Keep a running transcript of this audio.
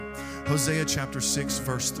Hosea chapter 6,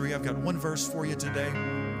 verse 3. I've got one verse for you today.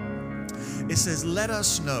 It says, let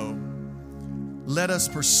us know, let us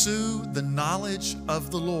pursue the knowledge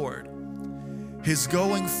of the Lord. His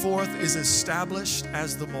going forth is established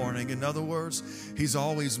as the morning. In other words, He's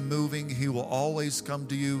always moving. He will always come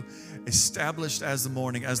to you established as the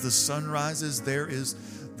morning. As the sun rises, there is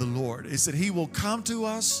the Lord. It said He will come to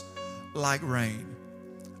us like rain,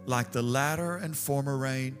 like the latter and former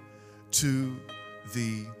rain to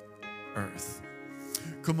the earth.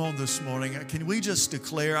 Come on this morning. Can we just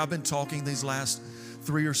declare, I've been talking these last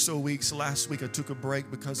 3 or so weeks. Last week I took a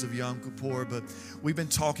break because of Yom Kippur, but we've been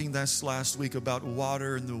talking this last week about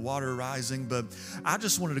water and the water rising. But I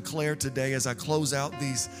just want to declare today, as I close out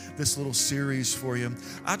this little series for you,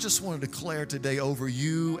 I just want to declare today over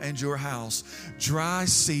you and your house, dry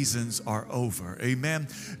seasons are over. Amen.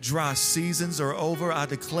 Dry seasons are over. I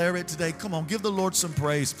declare it today. Come on, give the Lord some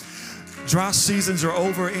praise. Dry seasons are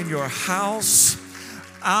over in your house.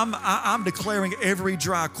 I'm declaring every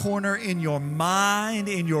dry corner in your mind,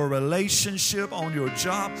 in your relationship, on your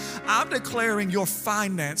job. I'm declaring your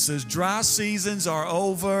finances. Dry seasons are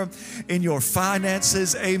over in your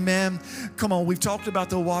finances. Amen. Come on, we've talked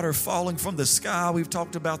about the water falling from the sky. We've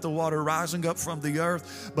talked about the water rising up from the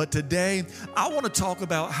earth. But today, I want to talk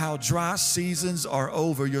about how dry seasons are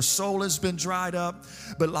over. Your soul has been dried up,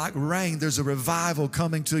 but like rain, there's a revival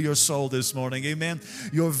coming to your soul this morning. Amen.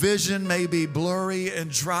 Your vision may be blurry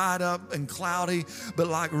and dried up and cloudy, but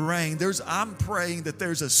like rain, I'm praying that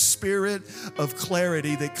there's a spirit of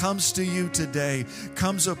clarity that comes to you today,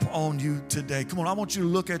 comes upon you today. Come on, I want you to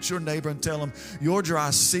look at your neighbor and tell him, your dry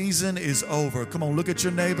season is over. Come on, look at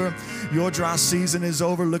your neighbor. Your dry season is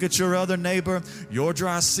over. Look at your other neighbor. Your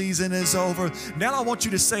dry season is over. Now I want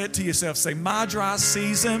you to say it to yourself. Say, my dry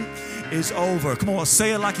season is over. Come on,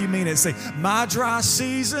 say it like you mean it. Say, my dry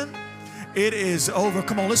season, it is over.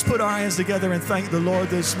 Come on, let's put our hands together and thank the Lord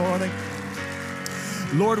this morning.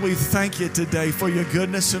 Lord, we thank you today for your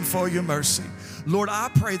goodness and for your mercy. Lord, I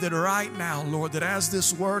pray that right now, Lord, that as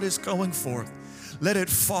this word is going forth, let it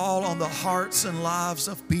fall on the hearts and lives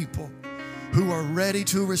of people who are ready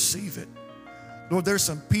to receive it. Lord, there's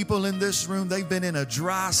some people in this room, they've been in a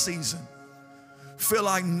dry season, feel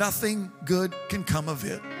like nothing good can come of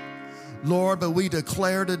it. Lord, but we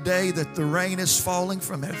declare today that the rain is falling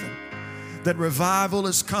from heaven, that revival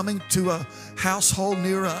is coming to a household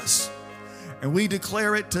near us. And we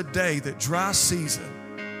declare it today that dry season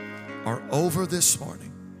are over this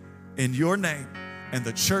morning in your name. And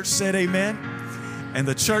the church said amen. And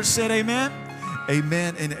the church said amen.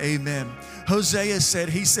 Amen and amen. Hosea said,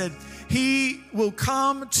 he will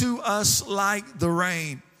come to us like the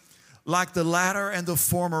rain, like the latter and the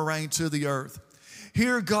former rain to the earth.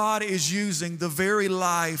 Here God is using the very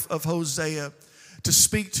life of Hosea to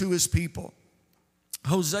speak to his people.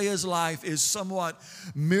 Hosea's life is somewhat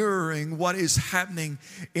mirroring what is happening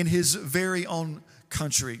in his very own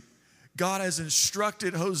country. God has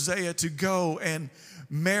instructed Hosea to go and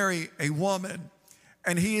marry a woman,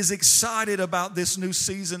 and he is excited about this new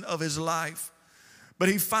season of his life. But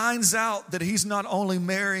he finds out that he's not only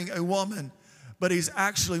marrying a woman, but he's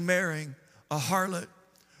actually marrying a harlot.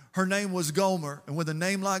 Her name was Gomer, and with a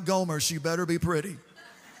name like Gomer, she better be pretty.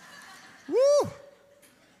 Woo!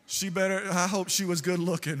 I hope she was good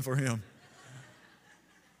looking for him.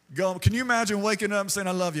 Gomer, can you imagine waking up and saying,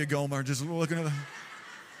 I love you, Gomer? Just looking at her.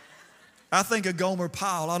 I think of Gomer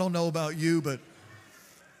Pyle. I don't know about you, but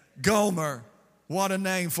Gomer, what a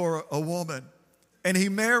name for a woman. And he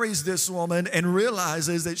marries this woman and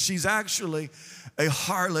realizes that she's actually a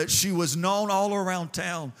harlot. She was known all around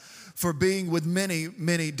town for being with many,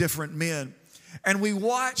 many different men. And we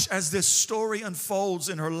watch as this story unfolds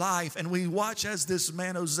in her life, and we watch as this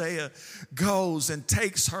man Hosea goes and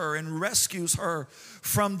takes her and rescues her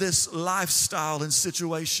from this lifestyle and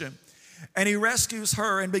situation. And he rescues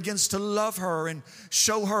her and begins to love her and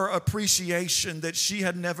show her appreciation that she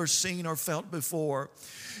had never seen or felt before.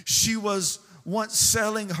 She was once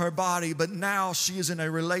selling her body, but now she is in a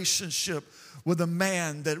relationship with a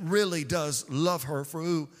man that really does love her for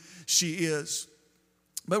who she is.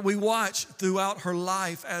 But we watch throughout her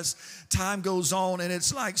life as time goes on, and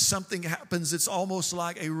it's like something happens. It's almost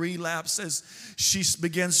like a relapse as she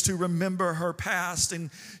begins to remember her past,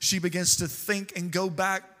 and she begins to think and go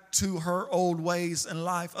back to her old ways and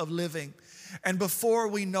life of living. And before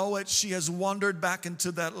we know it, she has wandered back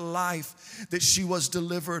into that life that she was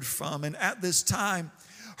delivered from. And at this time,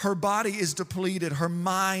 her body is depleted. Her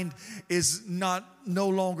mind is not no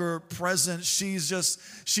longer present. She's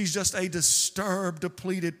just a disturbed,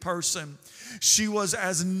 depleted person. She was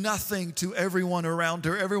as nothing to everyone around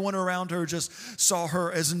her. Everyone around her just saw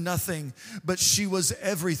her as nothing, but she was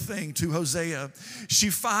everything to Hosea. She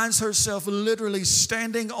finds herself literally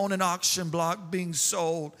standing on an auction block being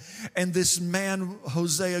sold, and this man,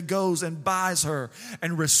 Hosea, goes and buys her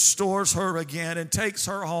and restores her again and takes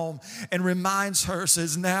her home and reminds her,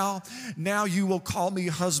 says, now you will call me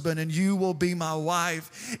husband and you will be my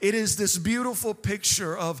wife. It is this beautiful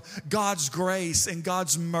picture of God's grace and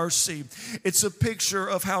God's mercy. It's a picture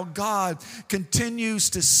of how God continues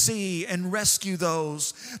to see and rescue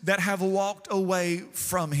those that have walked away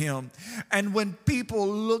from Him. And when people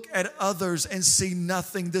look at others and see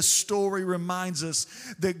nothing, this story reminds us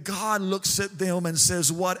that God looks at them and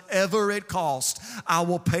says, whatever it costs, I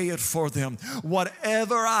will pay it for them.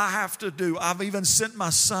 Whatever I have to do, I've even sent my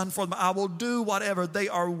son for them. I will do whatever. They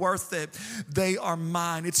are worth it. They are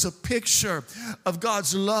mine. It's a picture of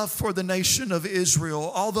God's love for the nation of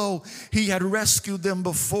Israel. Although He had rescued them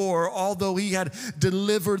before, although He had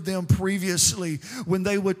delivered them previously, when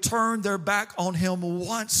they would turn their back on Him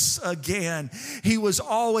once again, He was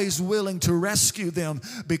always willing to rescue them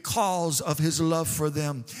because of His love for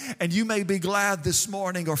them. And you may be glad this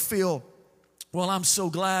morning or feel, well, I'm so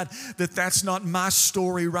glad that that's not my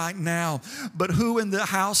story right now. But who in the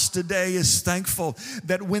house today is thankful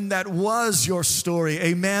that when that was your story,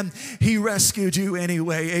 amen, He rescued you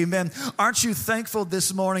anyway, amen. Aren't you thankful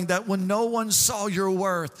this morning that when no one saw your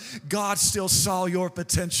worth, God still saw your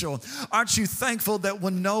potential? Aren't you thankful that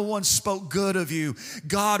when no one spoke good of you,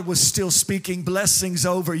 God was still speaking blessings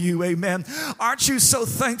over you, amen. Aren't you so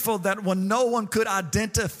thankful that when no one could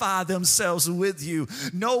identify themselves with you,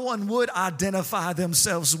 no one would identify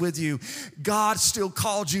themselves with you, God still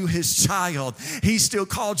called you His child. He still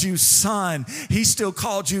called you son. He still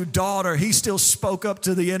called you daughter. He still spoke up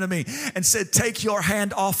to the enemy and said, take your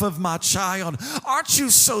hand off of my child. Aren't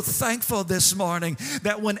you so thankful this morning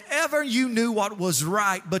that whenever you knew what was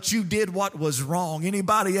right, but you did what was wrong?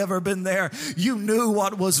 Anybody ever been there? You knew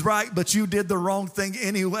what was right, but you did the wrong thing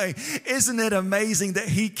anyway. Isn't it amazing that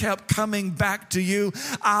He kept coming back to you?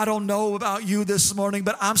 I don't know about you this morning,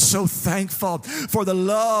 but I'm so thankful for the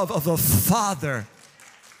love of the Father.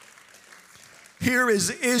 Here is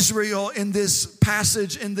Israel in this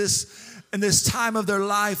passage, in this time of their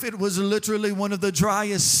life. It was literally one of the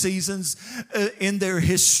driest seasons in their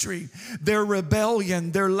history. Their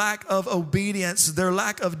rebellion, their lack of obedience, their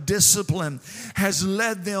lack of discipline has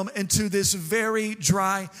led them into this very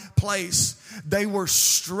dry place. They were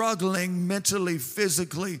struggling mentally,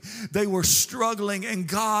 physically. They were struggling, and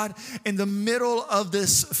God, in the middle of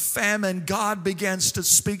this famine, God begins to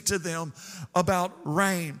speak to them about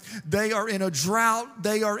rain. They are in a drought,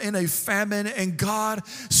 they are in a famine, and God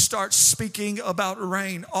starts speaking about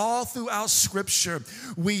rain. All throughout Scripture,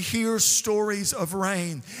 we hear stories of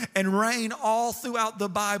rain. And rain all throughout the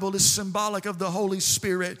Bible is symbolic of the Holy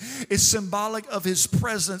Spirit. It's symbolic of His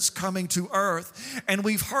presence coming to earth. And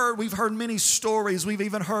we've heard many stories. We've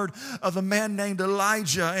even heard of a man named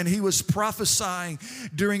Elijah, and he was prophesying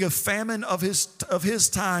during a famine of his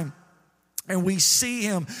time. And we see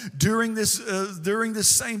him during this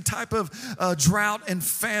same type of drought and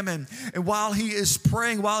famine. And while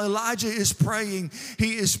Elijah is praying,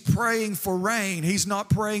 he is praying for rain. He's not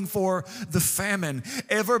praying for the famine.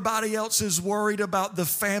 Everybody else is worried about the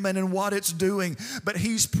famine and what it's doing, but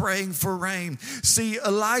he's praying for rain. See,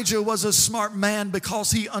 Elijah was a smart man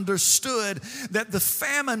because he understood that the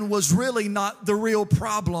famine was really not the real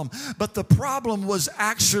problem, but the problem was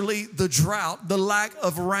actually the drought, the lack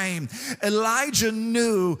of rain. Elijah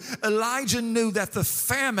knew that the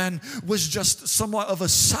famine was just somewhat of a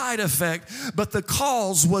side effect, but the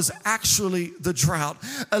cause was actually the drought.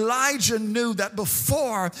 Elijah knew that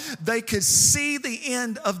before they could see the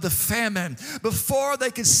end of the famine, before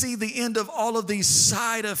they could see the end of all of these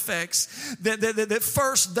side effects, that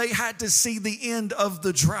first they had to see the end of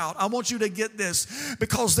the drought. I want you to get this,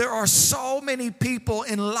 because there are so many people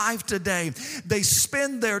in life today, they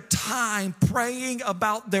spend their time praying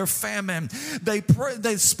about their famine. They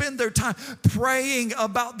spend their time praying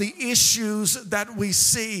about the issues that we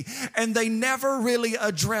see, and they never really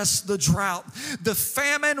address the drought. The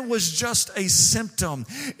famine was just a symptom.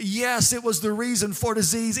 Yes, it was the reason for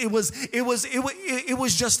disease. It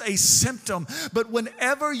was just a symptom. But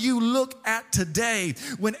whenever you look at today,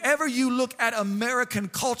 whenever you look at American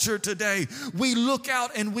culture today, we look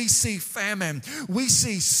out and we see famine. We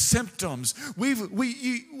see symptoms. We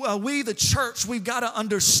the church, we've got to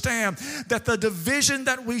understand that the division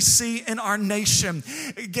that we see in our nation,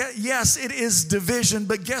 yes, it is division,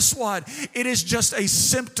 but guess what? It is just a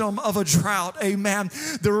symptom of a drought. Amen.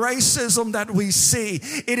 The racism that we see,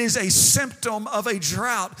 it is a symptom of a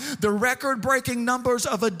drought. The record-breaking numbers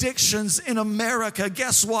of addictions in America,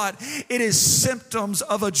 guess what? It is symptoms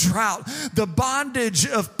of a drought. The bondage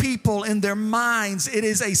of people in their minds, it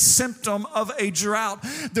is a symptom of a drought.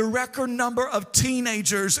 The record number of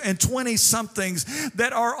teenagers and 20-somethings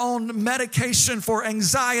that are on medication for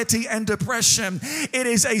anxiety and depression, it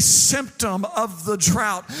is a symptom of the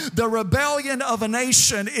drought. The rebellion of a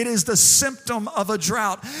nation, it is the symptom of a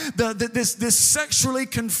drought. This sexually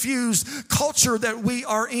confused culture that we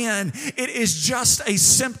are in, it is just a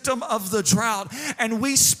symptom of the drought. And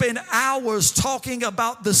we spend hours talking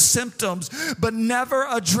about the symptoms, but never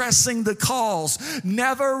addressing the cause,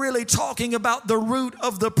 never really talking about the root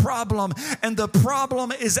of the problem. And the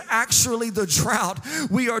problem is actually the drought.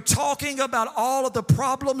 We are talking about all of the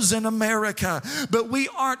problems in America, but we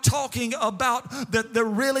aren't talking about that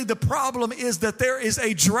the problem is that there is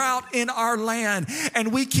a drought in our land,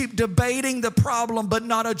 and we keep debating the problem but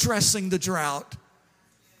not addressing the drought.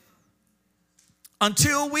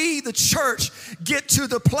 Until we, the church, get to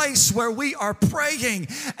the place where we are praying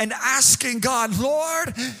and asking God,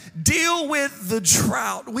 Lord, deal with the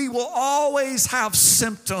drought, we will always have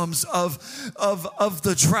symptoms of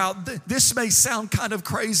the drought. This may sound kind of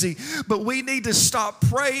crazy, but we need to stop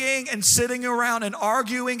praying and sitting around and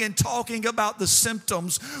arguing and talking about the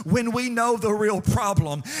symptoms when we know the real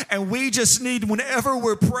problem. And we just need, whenever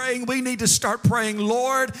we're praying, we need to start praying,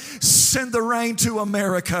 Lord, send the rain to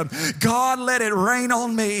America. God, let it rain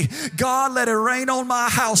on me. God, let it rain on my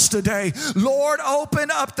house today. Lord,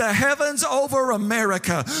 open up the heavens over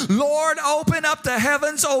America. Lord, open up the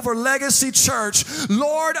heavens over Legacy Church.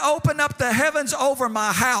 Lord, open up the heavens over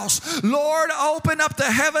my house. Lord, open up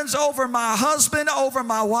the heavens over my husband, over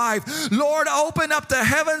my wife. Lord, open up the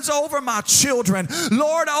heavens over my children.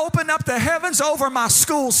 Lord, open up the heavens over my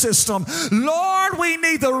school system. Lord, we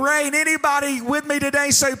need the rain. Anybody with me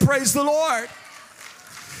today say, praise the Lord.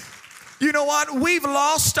 You know what? We've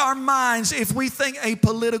lost our minds if we think a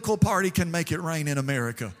political party can make it rain in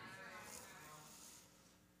America.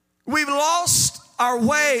 We've lost our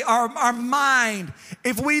way, our mind,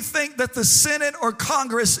 if we think that the Senate or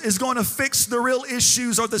Congress is going to fix the real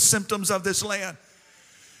issues or the symptoms of this land.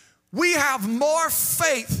 We have more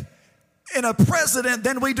faith in a president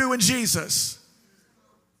than we do in Jesus.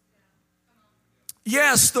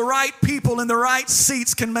 Yes, the right people in the right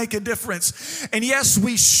seats can make a difference. And yes,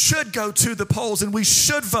 we should go to the polls and we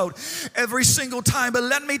should vote every single time. But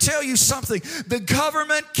let me tell you something. The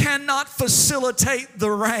government cannot facilitate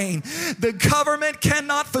the rain. The government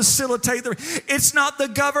cannot facilitate the rain. It's not the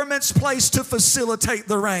government's place to facilitate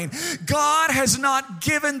the rain. God has not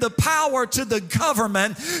given the power to the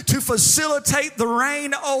government to facilitate the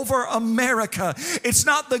rain over America. It's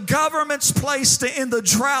not the government's place to end the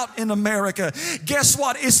drought in America. Guess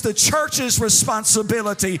what? It's the church's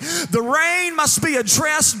responsibility. The rain must be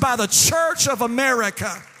addressed by the church of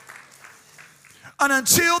America. And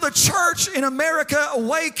until the church in America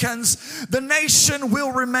awakens, the nation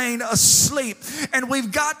will remain asleep. And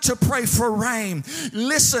we've got to pray for rain.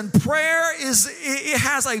 Listen, prayer it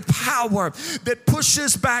has a power that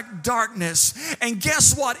pushes back darkness. And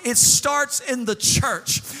guess what? It starts in the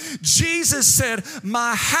church. Jesus said,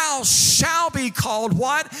 my house shall be called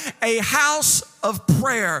what? A house of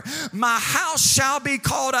prayer. My house shall be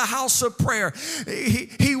called a house of prayer.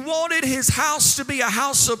 He wanted his house to be a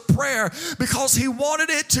house of prayer because he wanted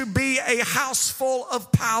it to be a house full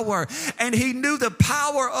of power. And he knew the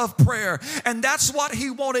power of prayer. And that's what he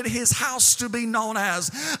wanted his house to be known as.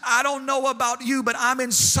 I don't know about you, but I'm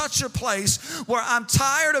in such a place where I'm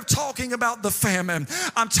tired of talking about the famine.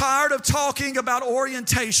 I'm tired of talking about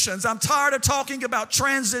orientations. I'm tired of talking about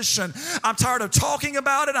transition. I'm tired of talking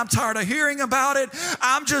about it. I'm tired of hearing about it.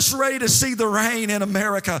 I'm just ready to see the rain in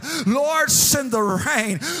America. Lord, send the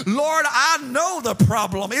rain. Lord, I know the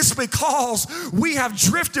problem. It's because we have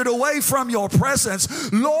drifted away from your presence.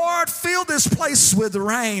 Lord, fill this place with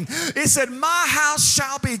rain. It said, my house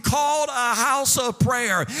shall be called a house of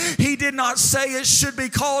prayer. He did not say it should be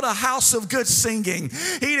called a house of good singing.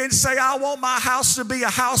 He didn't say, I want my house to be a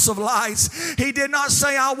house of lights. He did not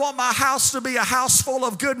say, I want my house to be a house full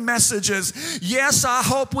of good messages. Yes, I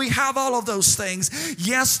hope we have all of those things. things.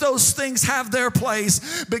 Yes, those things have their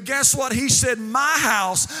place. But guess what? He said, my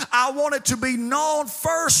house, I want it to be known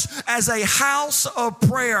first as a house of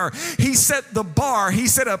prayer. He set the bar. He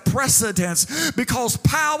set a precedence because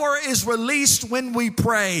power is released when we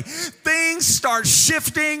pray. Things start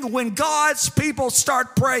shifting when God's people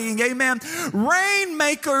start praying. Amen.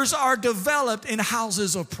 Rainmakers are developed in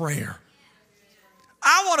houses of prayer.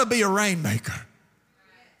 I want to be a rainmaker.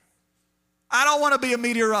 I don't want to be a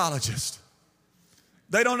meteorologist.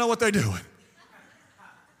 They don't know what they're doing.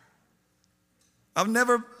 I've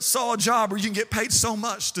never saw a job where you can get paid so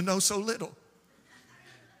much to know so little.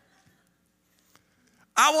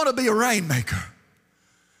 I want to be a rainmaker.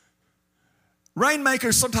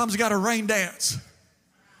 Rainmakers sometimes got a rain dance.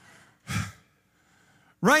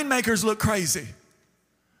 Rainmakers look crazy.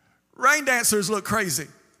 Rain dancers look crazy.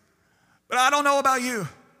 But I don't know about you.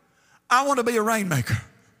 I want to be a rainmaker.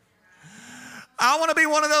 I want to be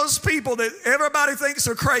one of those people that everybody thinks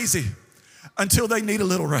are crazy until they need a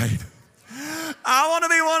little rain. I want to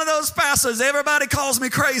be one of those pastors. Everybody calls me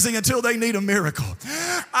crazy until they need a miracle.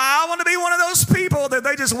 I want to be one of those people that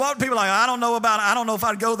they just want people like, I don't know if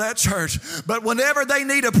I'd go to that church. But whenever they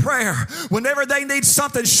need a prayer, whenever they need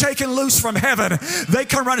something shaken loose from heaven, they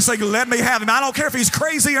come run and say, let me have him. I don't care if he's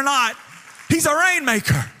crazy or not. He's a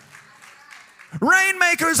rainmaker.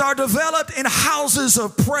 Rainmakers are developed in houses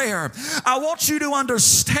of prayer. I want you to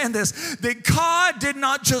understand this, that God did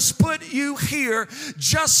not just put you here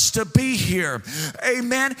just to be here.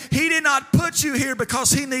 Amen. He did not put you here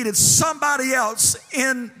because he needed somebody else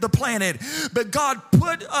in the planet. But God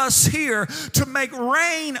put us here to make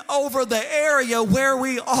rain over the area where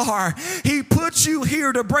we are. He put you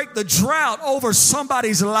here to break the drought over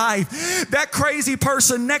somebody's life. That crazy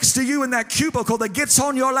person next to you in that cubicle that gets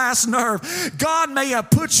on your last nerve, God may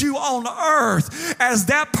have put you on earth as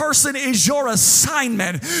that person is your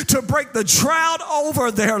assignment to break the drought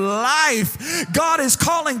over their life. God is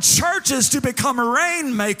calling churches to become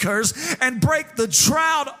rainmakers and break the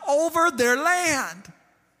drought over their land.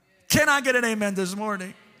 Can I get an amen this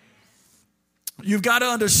morning? You've got to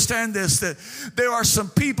understand this, that there are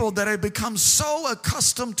some people that have become so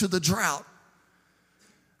accustomed to the drought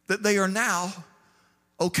that they are now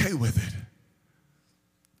okay with it.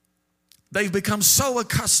 They've become so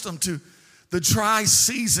accustomed to the dry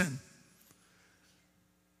season.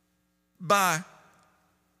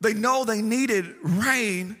 They know they needed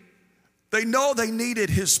rain. They know they needed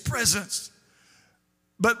his presence.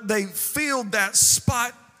 But they filled that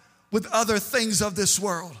spot with other things of this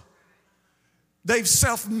world. They've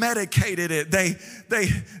self-medicated it. They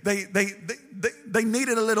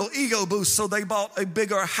needed a little ego boost, so they bought a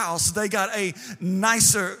bigger house. They got a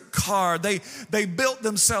nicer car. They built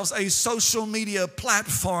themselves a social media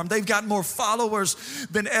platform. They've got more followers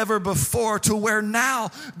than ever before, to where now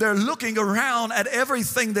they're looking around at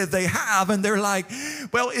everything that they have and they're like,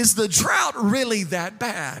 well, is the drought really that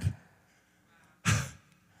bad?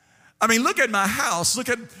 I mean, look at my house. Look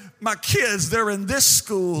at my kids. They're in this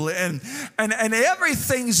school and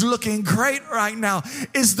everything's looking great right now.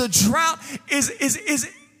 Is the drought,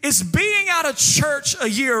 is being out of church a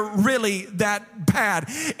year really that bad?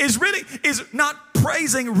 Is not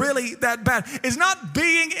praising really that bad? Is not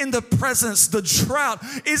being in the presence the drought?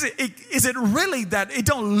 Is it really that?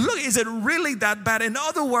 Is it really that bad? In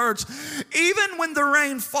other words, even when the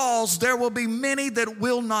rain falls, there will be many that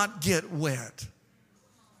will not get wet,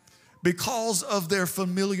 because of their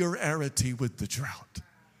familiarity with the drought.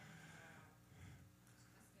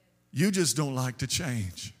 You just don't like to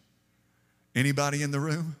change. Anybody in the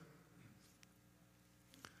room?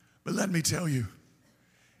 But let me tell you,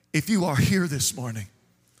 if you are here this morning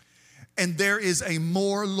and there is a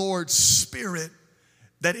more Lord Spirit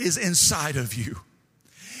that is inside of you,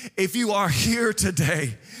 if you are here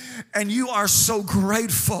today and you are so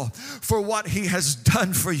grateful for what he has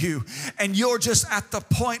done for you, and you're just at the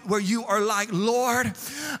point where you are like, Lord,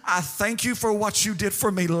 I thank you for what you did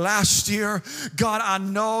for me last year. God, I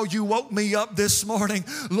know you woke me up this morning.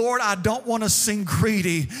 Lord, I don't want to sing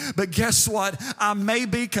greedy, but guess what? I may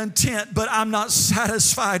be content, but I'm not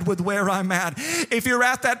satisfied with where I'm at. If you're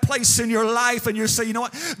at that place in your life and you're saying, you know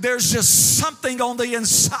what? There's just something on the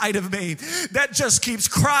inside of me that just keeps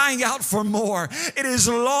crying out for more. It is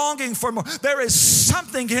longing for more. There is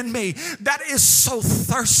something in me that is so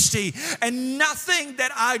thirsty, and nothing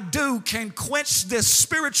that I do can quench this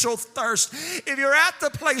spiritual thirst. If you're at the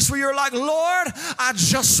place where you're like, Lord, I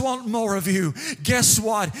just want more of you. Guess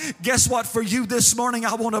what? Guess what? For you this morning,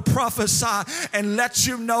 I want to prophesy and let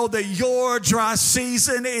you know that your dry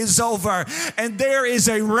season is over, and there is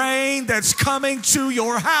a rain that's coming to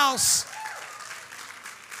your house.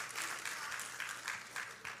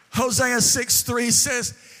 Hosea 6:3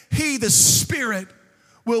 says, He, the Spirit,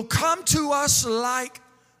 will come to us like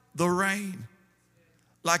the rain,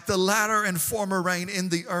 like the latter and former rain in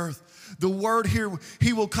the earth. The word here,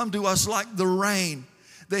 He will come to us like the rain.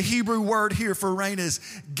 The Hebrew word here for rain is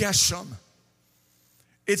geshem.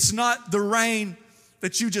 It's not the rain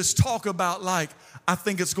that you just talk about like, I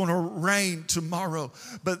think it's going to rain tomorrow,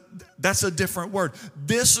 but that's a different word.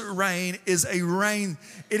 This rain is a rain.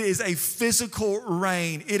 It is a physical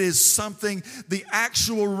rain. It is something, the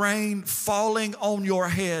actual rain falling on your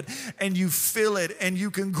head, and you feel it and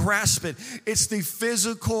you can grasp it. It's the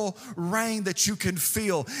physical rain that you can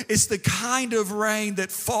feel. It's the kind of rain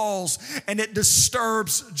that falls and it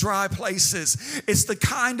disturbs dry places. It's the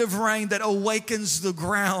kind of rain that awakens the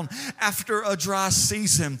ground after a dry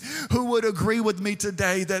season. Who would agree with me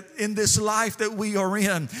today that in this life that we are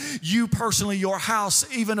in, you personally, your house,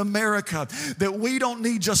 even America, that we don't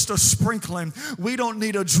need just a sprinkling, we don't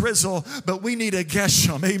need a drizzle, but we need a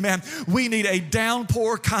geshem, amen. We need a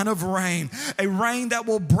downpour kind of rain, a rain that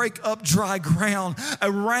will break up dry ground,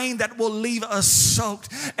 a rain that will leave us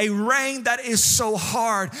soaked, a rain that is so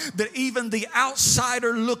hard that even the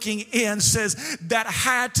outsider looking in says that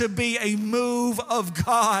had to be a move of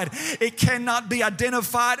God. It cannot be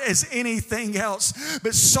identified as anything else.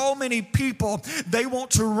 But so many people, they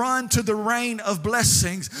want to run to the rain of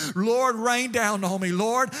blessings. Lord, rain down on me.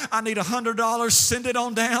 Lord, I need $100. Send it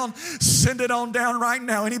on down. Send it on down right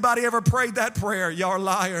now. Anybody ever prayed that prayer? Y'all are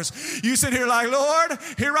liars. You sit here like, Lord,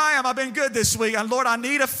 here I am. I've been good this week. And Lord, I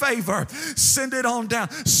need a favor. Send it on down.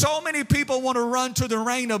 So many people want to run to the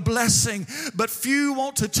rain of blessing, but few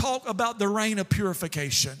want to talk about the rain of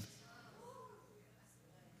purification.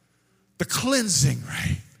 The cleansing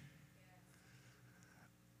rain.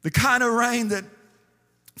 The kind of rain that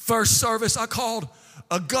first service I called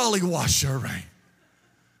a gully washer rain.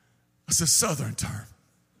 That's a southern term.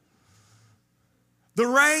 The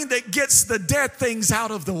rain that gets the dead things out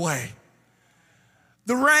of the way.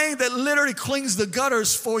 The rain that literally cleans the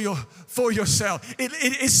gutters for yourself. It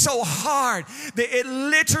is so hard that it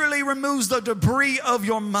literally removes the debris of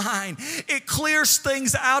your mind. It clears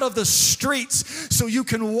things out of the streets so you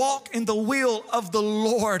can walk in the will of the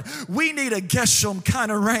Lord. We need a geshem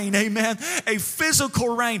kind of rain, amen. A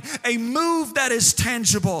physical rain, a move that is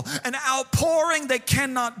tangible, an outpouring that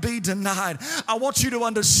cannot be denied. I want you to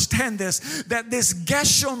understand this, that this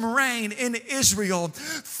geshem rain in Israel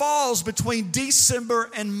falls between December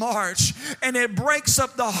and March, and it breaks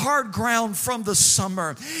up the hard ground from the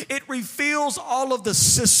summer. It refills all of the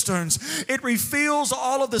cisterns. It refills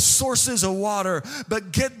all of the sources of water.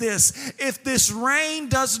 But get this, if this rain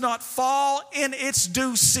does not fall in its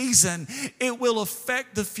due season, it will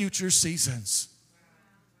affect the future seasons.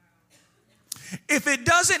 If it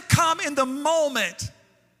doesn't come in the moment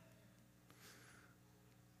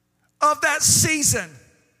of that season,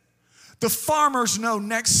 the farmers know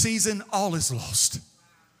next season all is lost.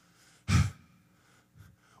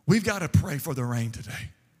 We've got to pray for the rain today.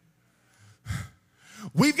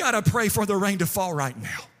 We've got to pray for the rain to fall right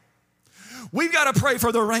now. We've got to pray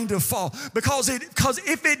for the rain to fall because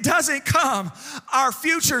if it doesn't come, our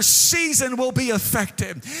future season will be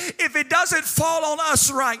affected. If it doesn't fall on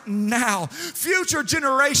us right now, future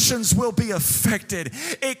generations will be affected.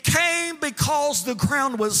 It came because the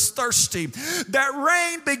ground was thirsty. That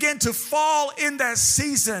rain began to fall in that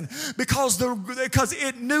season because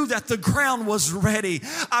it knew that the ground was ready.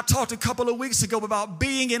 I talked a couple of weeks ago about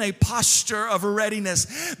being in a posture of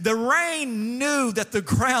readiness. The rain knew that the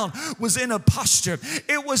ground was in a posture.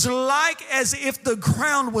 It was like as if the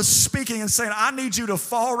ground was speaking and saying, I need you to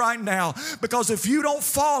fall right now, because if you don't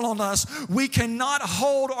fall on us, we cannot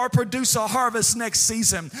hold or produce a harvest next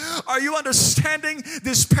season. Are you understanding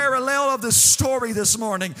this parallel of the story this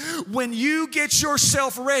morning? When you get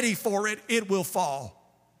yourself ready for it, it will fall.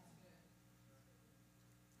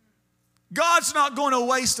 God's not going to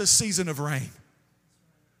waste a season of rain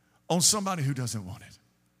on somebody who doesn't want it.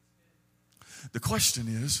 The question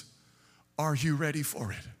is, are you ready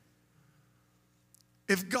for it?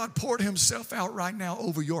 If God poured himself out right now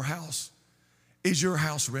over your house, is your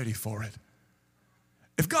house ready for it?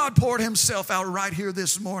 If God poured himself out right here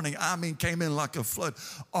this morning, came in like a flood,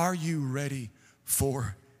 are you ready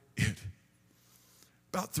for it?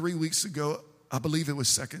 About 3 weeks ago, I believe it was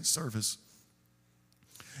second service,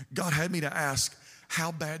 God had me to ask, how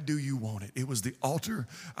bad do you want it? It was the altar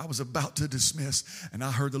I was about to dismiss, and I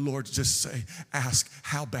heard the Lord just say, ask,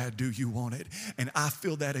 how bad do you want it? And I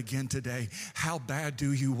feel that again today. How bad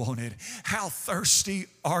do you want it? How thirsty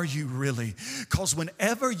are you really? Because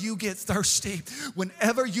whenever you get thirsty,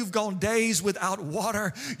 whenever you've gone days without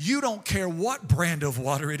water, you don't care what brand of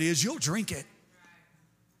water it is, you'll drink it.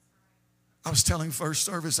 I was telling first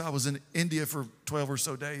service, I was in India for 12 or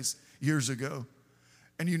so days years ago.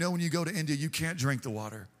 And you know when you go to India, you can't drink the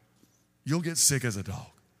water. You'll get sick as a dog.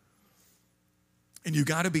 And you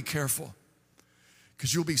got to be careful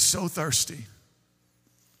because you'll be so thirsty.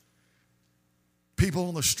 People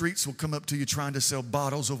on the streets will come up to you trying to sell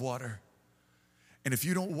bottles of water. And if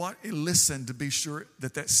you don't listen to be sure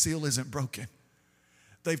that that seal isn't broken,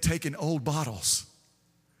 they've taken old bottles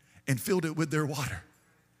and filled it with their water.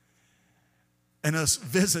 And us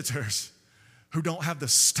visitors who don't have the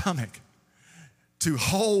stomach to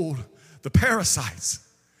hold the parasites,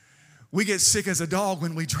 we get sick as a dog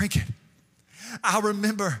when we drink it. I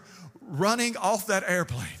remember running off that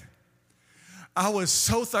airplane. I was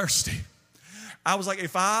so thirsty. I was like,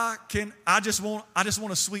 if I can, I just want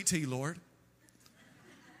a sweet tea, Lord.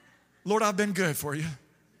 Lord, I've been good for you.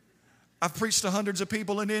 I've preached to hundreds of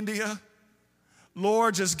people in India.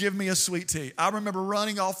 Lord, just give me a sweet tea. I remember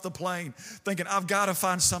running off the plane thinking, I've got to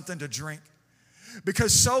find something to drink.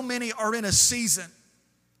 Because so many are in a season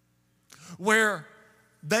where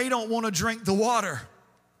they don't want to drink the water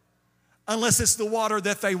unless it's the water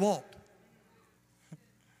that they want.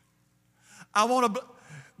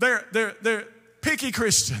 They're picky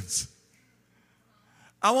Christians.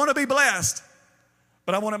 I want to be blessed,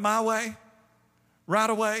 but I want it my way, right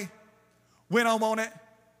away, when I want it,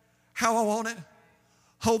 how I want it.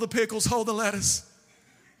 Hold the pickles, hold the lettuce.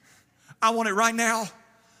 I want it right now.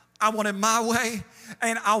 I want it my way.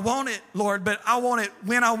 And I want it, Lord, but I want it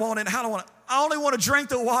when I want it, how do I want it. I only want to drink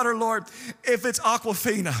the water, Lord, if it's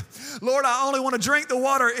Aquafina. Lord, I only want to drink the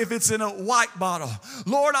water if it's in a white bottle.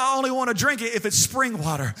 Lord, I only want to drink it if it's spring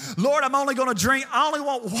water. Lord, I only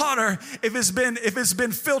want water if it's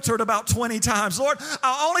been filtered about 20 times. Lord,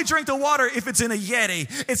 I only drink the water if it's in a Yeti.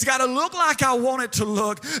 It's got to look like I want it to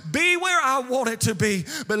look, be where I want it to be.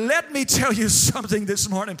 But let me tell you something this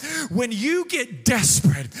morning. When you get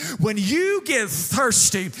desperate, when you get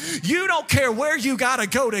thirsty, you don't care where you got to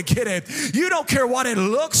go to get it. You don't care what it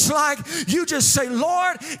looks like. You just say,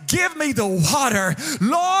 Lord, give me the water.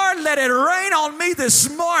 Lord, let it rain on me this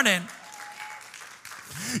morning.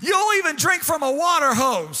 You'll even drink from a water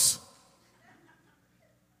hose.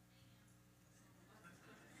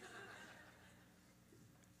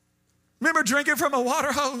 Remember drinking from a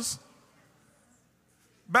water hose?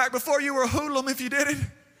 Back before you were a hoodlum if you did it.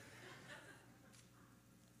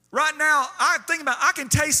 Right now, I can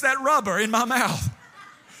taste that rubber in my mouth.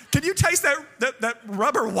 Can you taste that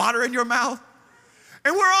rubber water in your mouth?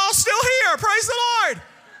 And we're all still here. Praise the Lord.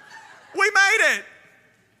 We made it.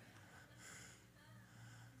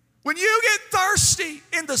 When you get thirsty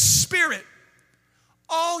in the Spirit,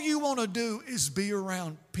 all you want to do is be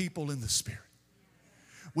around people in the Spirit.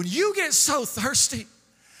 When you get so thirsty,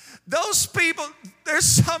 those people, there's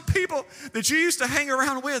some people that you used to hang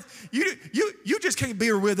around with, you just can't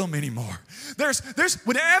be with them anymore. There's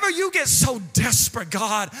whenever you get so desperate,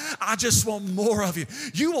 God, I just want more of you.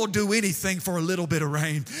 You will do anything for a little bit of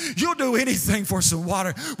rain. You'll do anything for some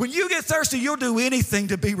water. When you get thirsty, you'll do anything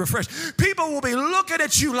to be refreshed. People will be looking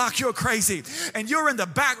at you like you're crazy, and you're in the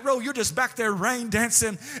back row. You're just back there rain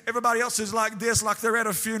dancing. Everybody else is like this, like they're at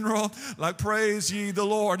a funeral, like praise ye the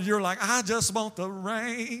Lord. And you're like, I just want the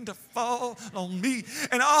rain to fall on me.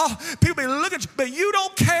 And all people be looking at you, but you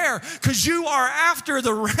don't care because you are after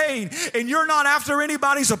the rain and you're not after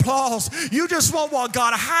anybody's applause. You just want what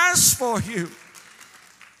God has for you.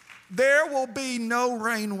 There will be no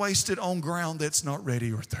rain wasted on ground that's not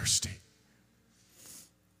ready or thirsty.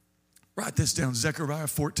 Write this down, Zechariah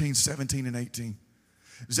 14, 17, and 18.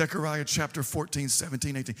 Zechariah chapter 14,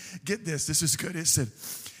 17, 18. Get this is good. It said,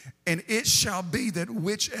 and it shall be that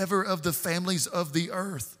whichever of the families of the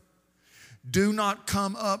earth do not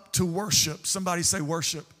come up to worship. Somebody say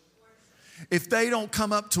worship. If they don't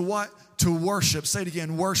come up to what? To worship. Say it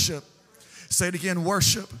again, worship. Say it again,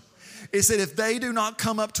 worship. It said if they do not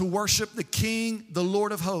come up to worship the King, the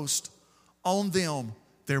Lord of hosts, on them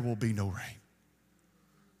there will be no rain.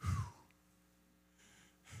 Whew.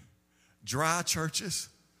 Dry churches,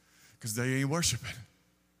 because they ain't worshiping.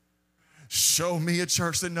 Show me a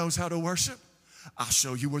church that knows how to worship. I'll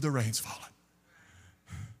show you where the rain's falling.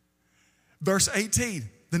 Verse 18,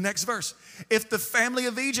 the next verse. If the family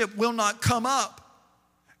of Egypt will not come up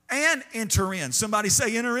and enter in. Somebody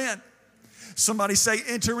say enter in. Somebody say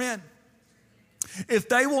enter in. If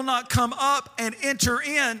they will not come up and enter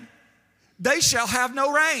in, they shall have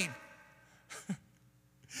no rain.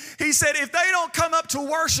 He said if they don't come up to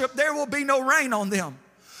worship, there will be no rain on them.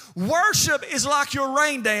 Worship is like your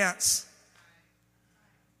rain dance.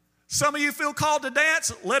 Some of you feel called to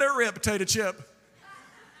dance, let it rip, potato chip.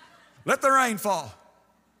 Let the rain fall.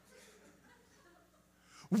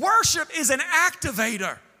 Worship is an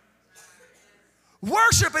activator.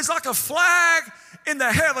 Worship is like a flag in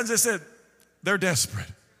the heavens that said, they're desperate.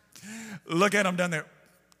 Look at them down there.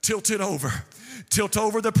 Tilt it over. Tilt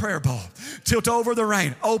over the prayer bowl. Tilt over the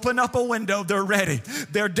rain. Open up a window. They're ready.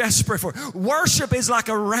 They're desperate for it. Worship is like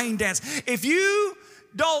a rain dance. If you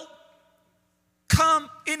don't come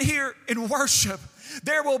in here and worship,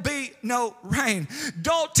 there will be no rain.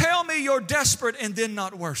 Don't tell me you're desperate and then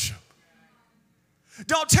not worship.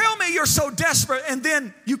 Don't tell me you're so desperate and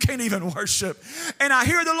then you can't even worship. And I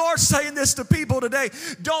hear the Lord saying this to people today.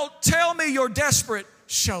 Don't tell me you're desperate.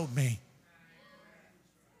 Show me.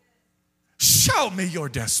 Show me you're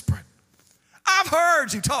desperate. I've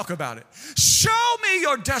heard you talk about it. Show me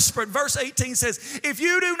you're desperate. Verse 18 says, if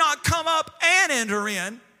you do not come up and enter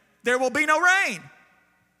in, there will be no rain.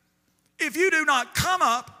 If you do not come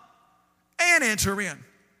up and enter in.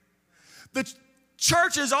 The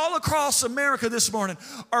churches all across America this morning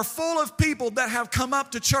are full of people that have come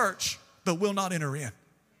up to church but will not enter in.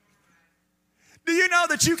 Do you know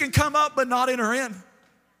that you can come up but not enter in?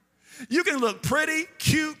 You can look pretty,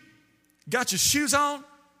 cute, got your shoes on,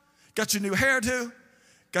 got your new hairdo,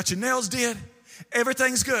 got your nails did,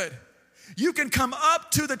 everything's good. You can come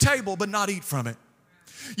up to the table but not eat from it.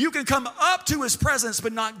 You can come up to his presence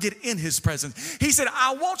but not get in his presence. He said,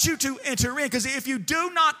 I want you to enter in, because if you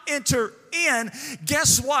do not enter in,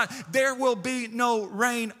 guess what? There will be no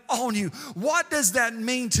rain on you. What does that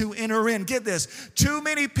mean to enter in? Get this. Too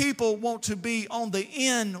many people want to be on the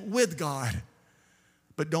in with God,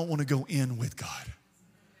 but don't want to go in with God.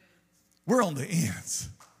 We're on the ends.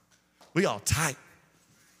 We all tight.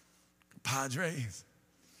 Padres.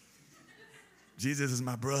 Jesus is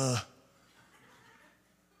my bruh.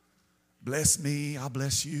 Bless me, I'll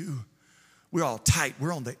bless you. We're all tight.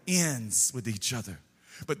 We're on the ends with each other.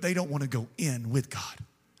 But they don't want to go in with God.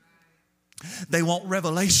 They want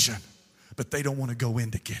revelation, but they don't want to go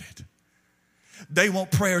in to get it. They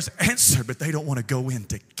want prayers answered, but they don't want to go in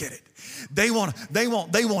to get it. They want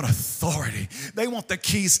authority. They want the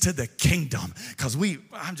keys to the kingdom, because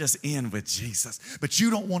I'm just in with Jesus. But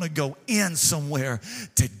you don't want to go in somewhere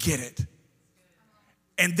to get it.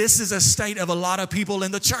 And this is a state of a lot of people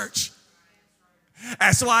in the church.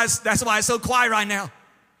 That's why it's so quiet right now.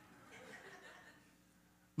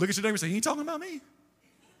 Look at your neighbor and say, you ain't talking about me?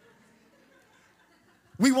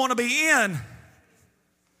 We want to be in.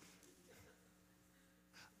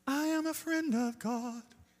 I am a friend of God.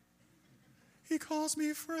 He calls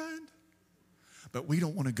me a friend. But we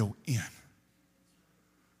don't want to go in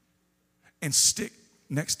and stick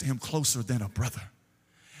next to him closer than a brother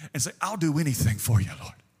and say, I'll do anything for you,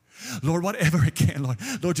 Lord. Lord, whatever it can, Lord.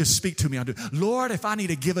 Lord, just speak to me. I'll do it. Lord, if I need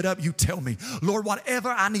to give it up, you tell me. Lord, whatever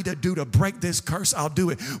I need to do to break this curse, I'll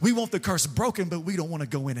do it. We want the curse broken, but we don't want to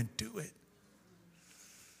go in and do it.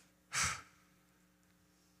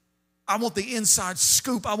 I want the inside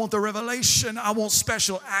scoop. I want the revelation. I want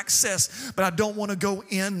special access, but I don't want to go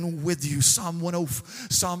in with you. Psalm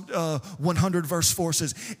 100 verse 4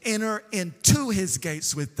 says, enter into his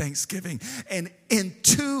gates with thanksgiving and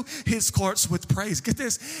into his courts with praise. Get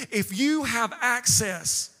this. If you have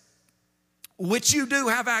access, which you do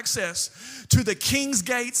have access, to the king's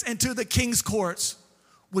gates and to the king's courts,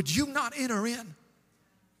 would you not enter in?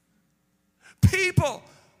 People,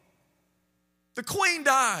 the queen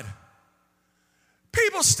died.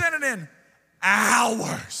 People standing in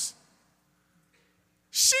hours.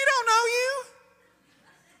 She don't know you.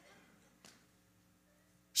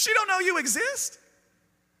 She don't know you exist.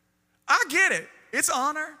 I get it. It's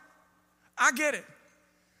honor. I get it.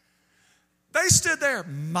 They stood there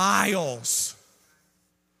miles.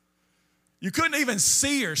 You couldn't even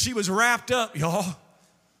see her. She was wrapped up, y'all.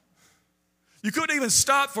 You couldn't even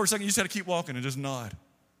stop for a second. You just had to keep walking and just nod.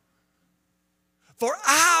 For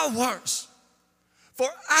hours. For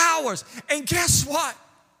hours. And guess what?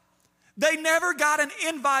 They never got an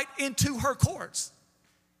invite into her courts.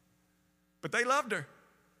 But they loved her.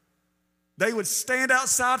 They would stand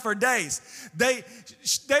outside for days. They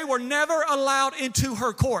were never allowed into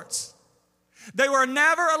her courts. They were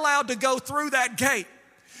never allowed to go through that gate.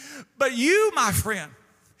 But you, my friend,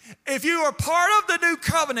 if you are part of the new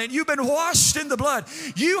covenant, you've been washed in the blood,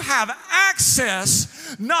 you have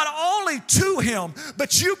access not only to him,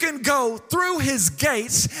 but you can go through his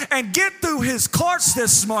gates and get through his courts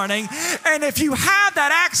this morning. And if you have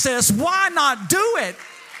that access, why not do it?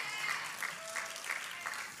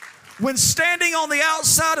 When standing on the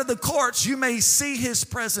outside of the courts, you may see his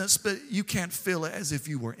presence, but you can't feel it as if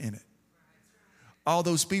you were in it. All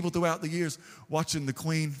those people throughout the years watching the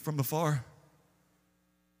queen from afar.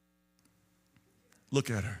 Look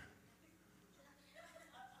at her.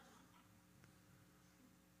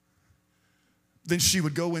 then she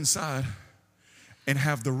would go inside and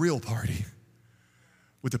have the real party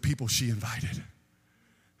with the people she invited.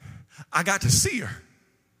 I got to see her,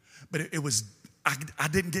 but I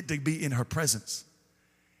didn't get to be in her presence.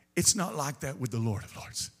 It's not like that with the Lord of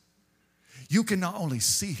Lords. You can not only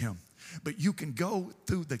see him, but you can go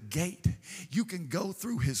through the gate. You can go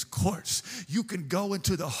through his courts. You can go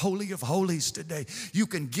into the Holy of Holies today. You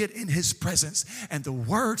can get in his presence. And the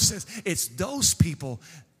word says it's those people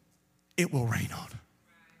it will rain on.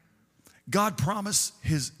 God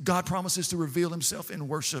promises to reveal himself in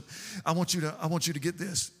worship. I want you to get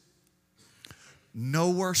this. No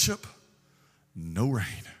worship, no rain.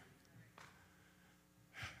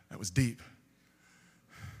 That was deep.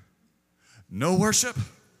 No worship,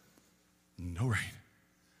 no rain.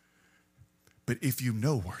 But if you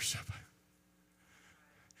know worship,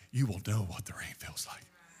 you will know what the rain feels like.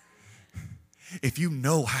 If you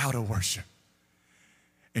know how to worship,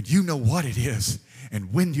 and you know what it is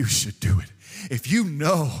and when you should do it. If you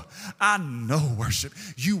know, I know worship,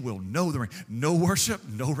 you will know the rain. No worship,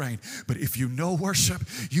 no rain. But if you know worship,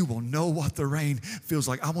 you will know what the rain feels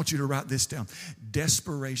like. I want you to write this down.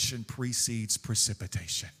 Desperation precedes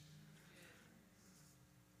precipitation.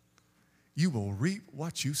 You will reap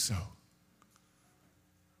what you sow.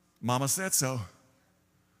 Mama said so.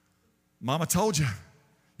 Mama told you.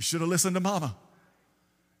 You should have listened to mama.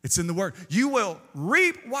 It's in the word. You will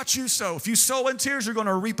reap what you sow. If you sow in tears, you're going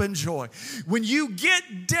to reap in joy. When you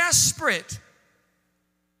get desperate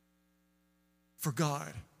for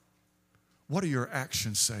God, what are your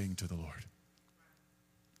actions saying to the Lord?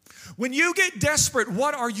 When you get desperate,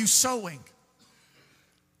 what are you sowing?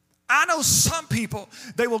 I know some people,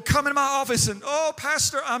 they will come in my office and, oh,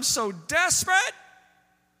 Pastor, I'm so desperate.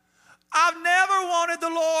 I've never wanted the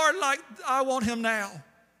Lord like I want him now.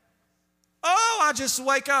 Oh, I just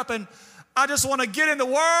wake up and I just want to get in the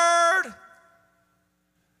Word.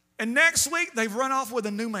 And next week, they've run off with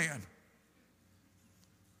a new man.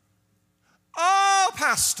 Oh,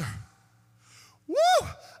 Pastor. Woo!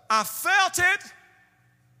 I felt it.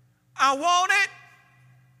 I want it.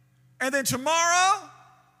 And then tomorrow,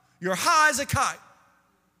 you're high as a kite.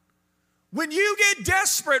 When you get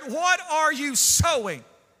desperate, what are you sowing?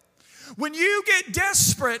 When you get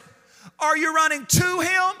desperate, are you running to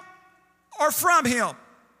him or from him?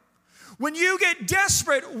 When you get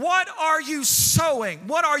desperate, what are you sowing?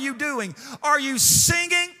 What are you doing? Are you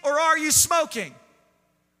singing or are you smoking?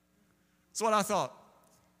 That's what I thought.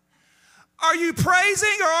 Are you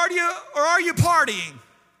praising or are you partying?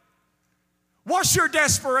 What's your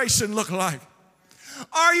desperation look like?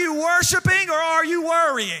 Are you worshiping or are you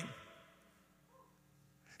worrying?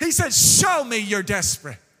 He said, show me you're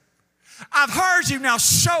desperate. I've heard you, now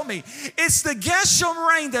show me. It's the Geshem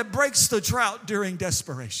rain that breaks the drought during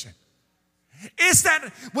desperation. It's that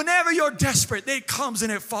whenever you're desperate, it comes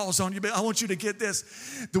and it falls on you. But I want you to get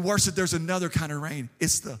this. The worst that there's another kind of rain.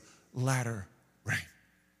 It's the latter rain.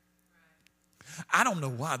 I don't know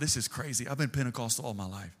why this is crazy. I've been Pentecostal all my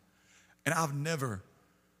life. And I've never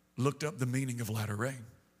looked up the meaning of latter rain.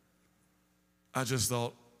 I just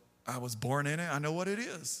thought I was born in it. I know what it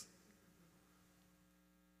is.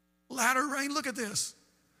 Latter rain, look at this.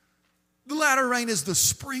 The latter rain is the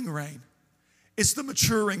spring rain. It's the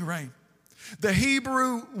maturing rain. The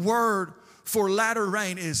Hebrew word for latter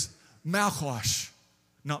rain is malchwash,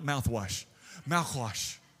 not mouthwash,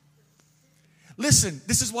 malchwash. Listen,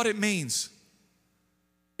 this is what it means.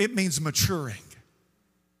 It means maturing.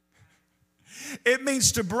 It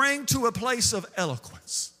means to bring to a place of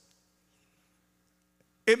eloquence.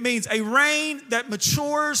 It means a rain that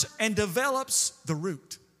matures and develops the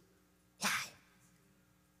root. Wow.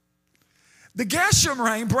 The Geshem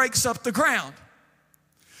rain breaks up the ground.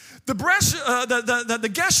 The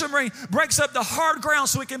Geshem rain breaks up the hard ground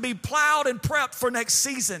so it can be plowed and prepped for next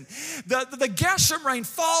season. The Geshem rain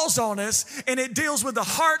falls on us and it deals with the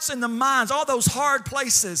hearts and the minds, all those hard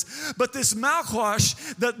places. But this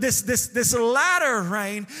malchwash, this latter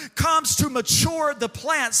rain comes to mature the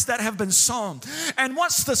plants that have been sown. And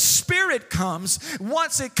once the Spirit comes,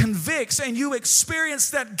 once it convicts and you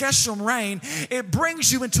experience that Geshem rain, it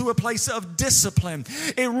brings you into a place of discipline.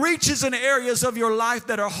 It reaches in areas of your life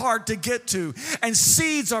that are hard to get to, and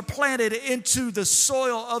seeds are planted into the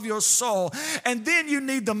soil of your soul. And then you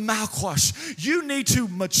need the malchwash. You need to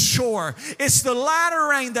mature. It's the latter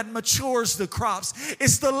rain that matures the crops.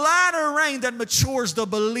 It's the latter rain that matures the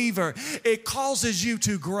believer. It causes you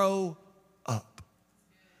to grow up.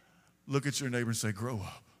 Look at your neighbor and say, grow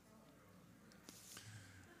up.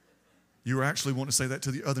 You actually want to say that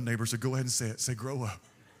to the other neighbor, so go ahead and say it. Say, grow up.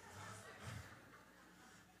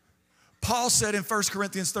 Paul said in 1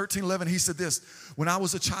 Corinthians 13:11, he said this, when I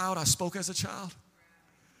was a child, I spoke as a child.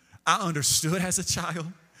 I understood as a child.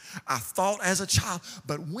 I thought as a child.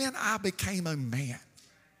 But when I became a man,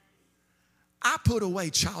 I put away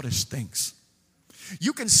childish things.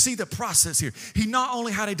 You can see the process here. He not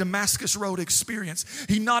only had a Damascus Road experience,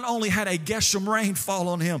 he not only had a Geshem rain fall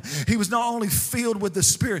on him, he was not only filled with the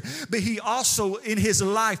Spirit, but he also in his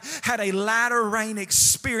life had a latter rain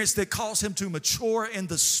experience that caused him to mature in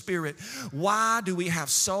the Spirit. Why do we have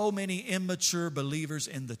so many immature believers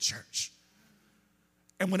in the church?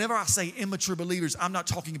 And whenever I say immature believers, I'm not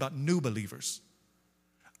talking about new believers.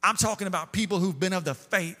 I'm talking about people who've been of the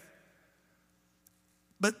faith,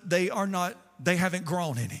 but they haven't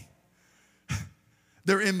grown any.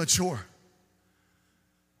 They're immature.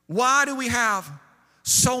 Why do we have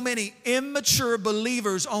so many immature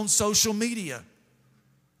believers on social media,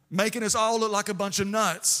 making us all look like a bunch of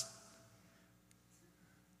nuts?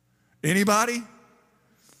 Anybody?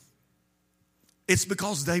 It's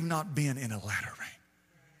because they've not been in a latter rain.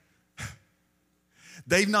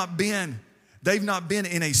 They've not been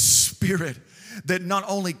in a spirit that not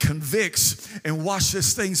only convicts and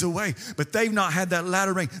washes things away, but they've not had that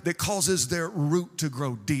latter rain that causes their root to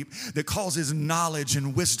grow deep, that causes knowledge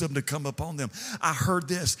and wisdom to come upon them. I heard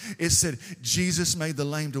this. It said, Jesus made the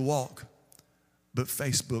lame to walk, but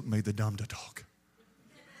Facebook made the dumb to talk.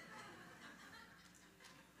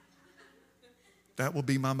 That will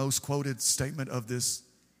be my most quoted statement of this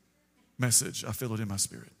message. I feel it in my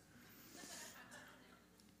spirit.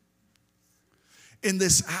 In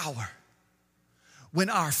this hour,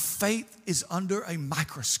 when our faith is under a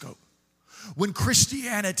microscope, when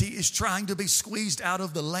Christianity is trying to be squeezed out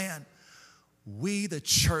of the land, we, the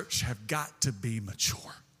church, have got to be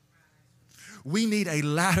mature. We need a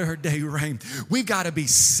latter day rain. We've got to be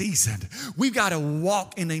seasoned. We've got to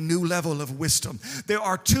walk in a new level of wisdom. There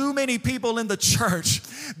are too many people in the church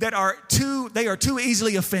that are too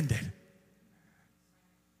easily offended.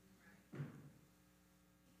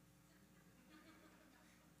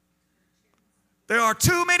 There are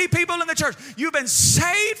too many people in the church. You've been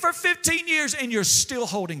saved for 15 years and you're still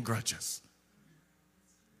holding grudges.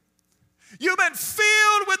 You've been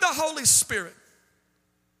filled with the Holy Spirit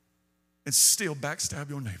and still backstab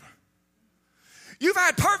your neighbor. You've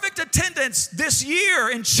had perfect attendance this year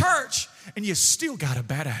in church and you still got a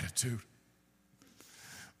bad attitude.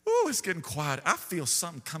 Ooh, it's getting quiet. I feel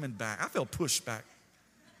something coming back. I feel pushed back.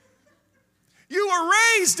 You were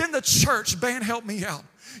raised in the church. Band, help me out.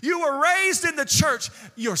 You were raised in the church.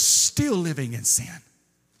 You're still living in sin.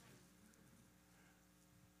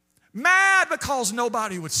 Mad because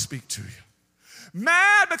nobody would speak to you.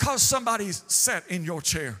 Mad because somebody sat in your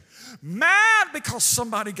chair. Mad because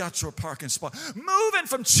somebody got your parking spot. Moving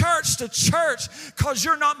from church to church because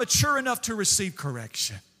you're not mature enough to receive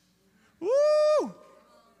correction. Woo!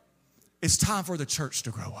 It's time for the church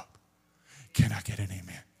to grow up. Can I get an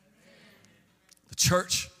amen? The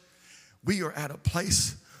church, we are at a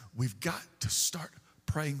place we've got to start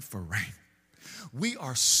praying for rain. We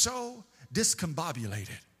are so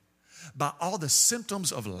discombobulated by all the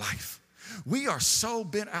symptoms of life. We are so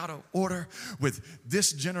bent out of order with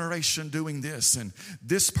this generation doing this and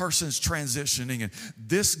this person's transitioning and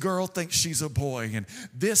this girl thinks she's a boy and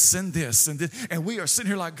this and this and this. And we are sitting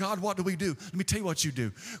here like, God, what do we do? Let me tell you what you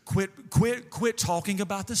do. Quit talking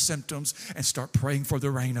about the symptoms and start praying for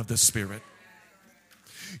the rain of the Spirit.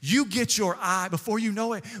 You get your eye, before you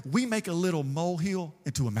know it, we make a little molehill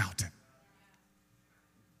into a mountain.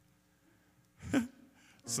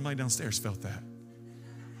 Somebody downstairs felt that.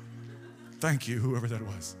 Thank you, whoever that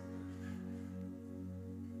was.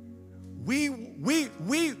 We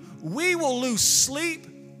will lose sleep.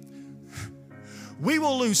 We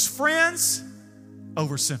will lose friends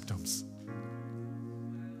over symptoms.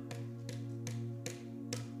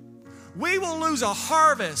 We will lose a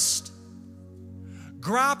harvest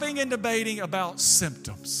griping and debating about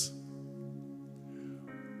symptoms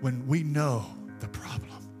when we know the problem.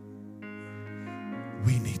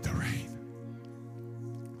 We need the rain.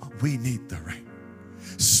 We need the rain.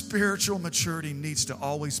 Spiritual maturity needs to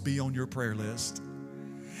always be on your prayer list.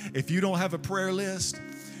 If you don't have a prayer list,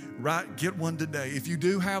 get one today. If you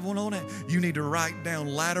do have one on it, you need to write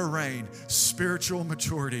down latter rain, spiritual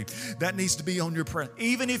maturity. That needs to be on your prayer.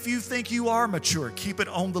 Even if you think you are mature, keep it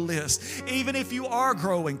on the list. Even if you are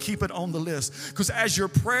growing, keep it on the list. Because as your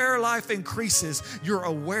prayer life increases, your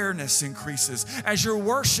awareness increases. As your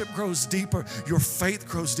worship grows deeper, your faith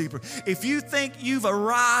grows deeper. If you think you've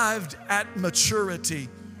arrived at maturity,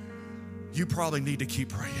 you probably need to keep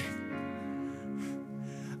praying.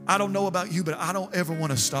 I don't know about you, but I don't ever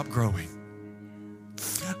want to stop growing.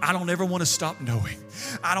 I don't ever want to stop knowing.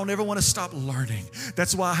 I don't ever want to stop learning.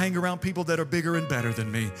 That's why I hang around people that are bigger and better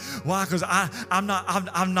than me. Why? Because I'm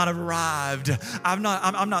not arrived. I'm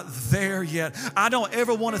not there yet. I don't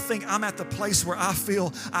ever want to think I'm at the place where I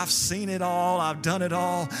feel I've seen it all. I've done it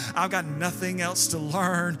all. I've got nothing else to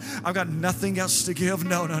learn. I've got nothing else to give.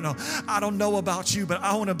 No. I don't know about you, but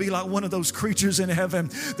I want to be like one of those creatures in heaven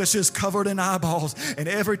that's just covered in eyeballs. And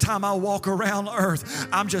every time I walk around earth,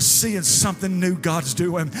 I'm just seeing something new God's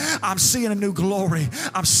doing. I'm seeing a new glory.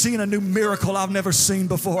 I'm seeing a new miracle I've never seen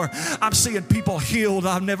before. I'm seeing people healed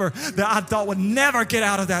that I thought would never get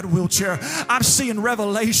out of that wheelchair. I'm seeing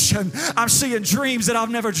revelation. I'm seeing dreams that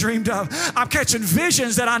I've never dreamed of. I'm catching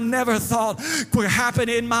visions that I never thought would happen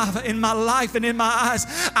in my life and in my eyes.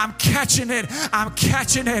 I'm catching it.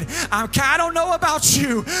 I don't know about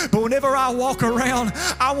you, but whenever I walk around,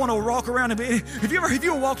 I want to walk around. Have you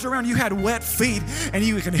ever walked around, you had wet feet and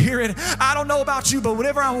you can hear it? I don't know about you, but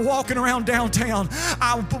whenever I'm walking around downtown,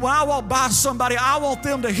 when I walk by somebody, I want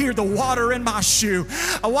them to hear the water in my shoe.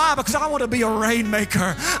 Why? Because I want to be a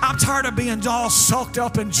rainmaker. I'm tired of being all soaked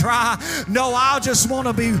up and dry. No, I just want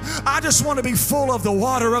to be full of the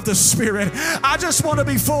water of the Spirit. I just want to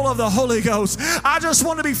be full of the Holy Ghost. I just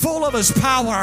want to be full of His power.